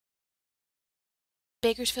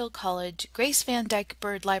Bakersfield College Grace Van Dyke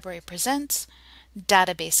Bird Library presents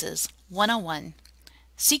Databases 101,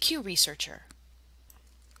 CQ Researcher.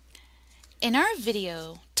 In our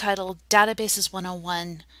video titled Databases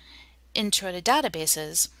 101, Intro to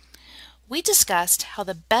Databases, we discussed how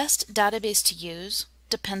the best database to use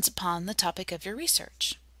depends upon the topic of your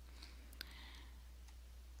research.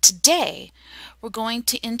 Today, we're going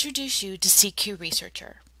to introduce you to CQ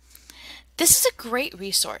Researcher. This is a great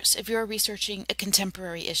resource if you're researching a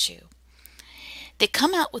contemporary issue. They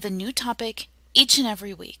come out with a new topic each and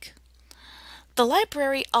every week. The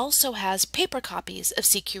library also has paper copies of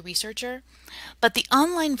CQ Researcher, but the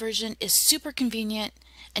online version is super convenient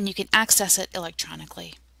and you can access it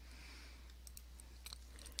electronically.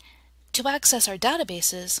 To access our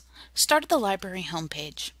databases, start at the library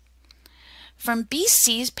homepage. From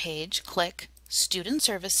BC's page, click Student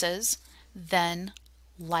Services, then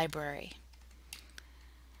Library.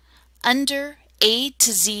 Under A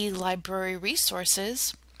to Z Library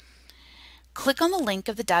Resources, click on the link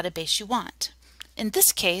of the database you want. In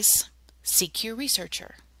this case, CQ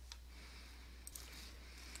Researcher.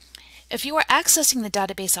 If you are accessing the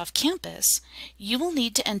database off campus, you will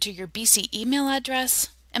need to enter your BC email address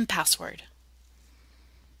and password.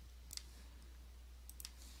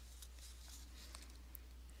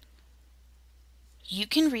 You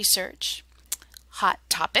can research hot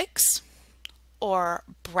topics or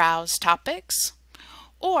browse topics,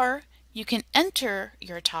 or you can enter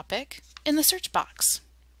your topic in the search box.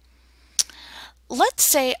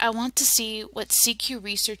 Let's say I want to see what CQ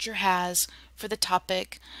Researcher has for the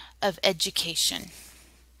topic of education.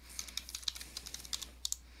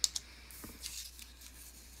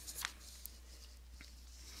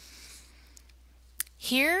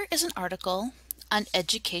 Here is an article on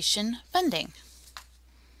education funding.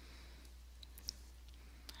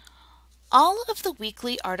 All of the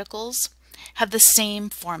weekly articles have the same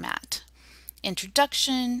format: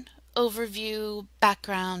 introduction, overview,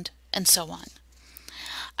 background, and so on.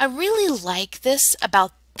 I really like this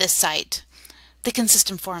about this site, the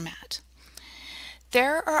consistent format.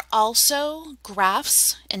 There are also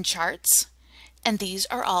graphs and charts, and these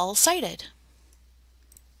are all cited.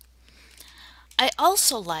 I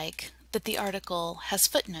also like that the article has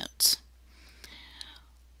footnotes.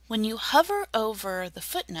 When you hover over the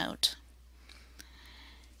footnote,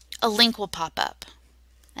 a link will pop up,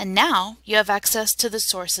 and now you have access to the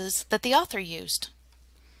sources that the author used.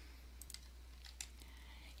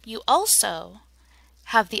 You also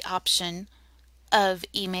have the option of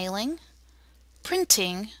emailing,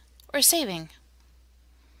 printing, or saving.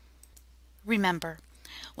 Remember,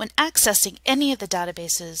 when accessing any of the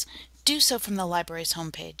databases, do so from the library's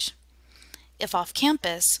homepage. If off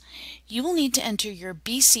campus, you will need to enter your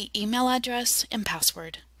BC email address and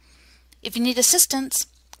password. If you need assistance,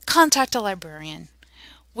 contact a librarian.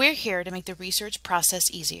 We're here to make the research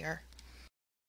process easier.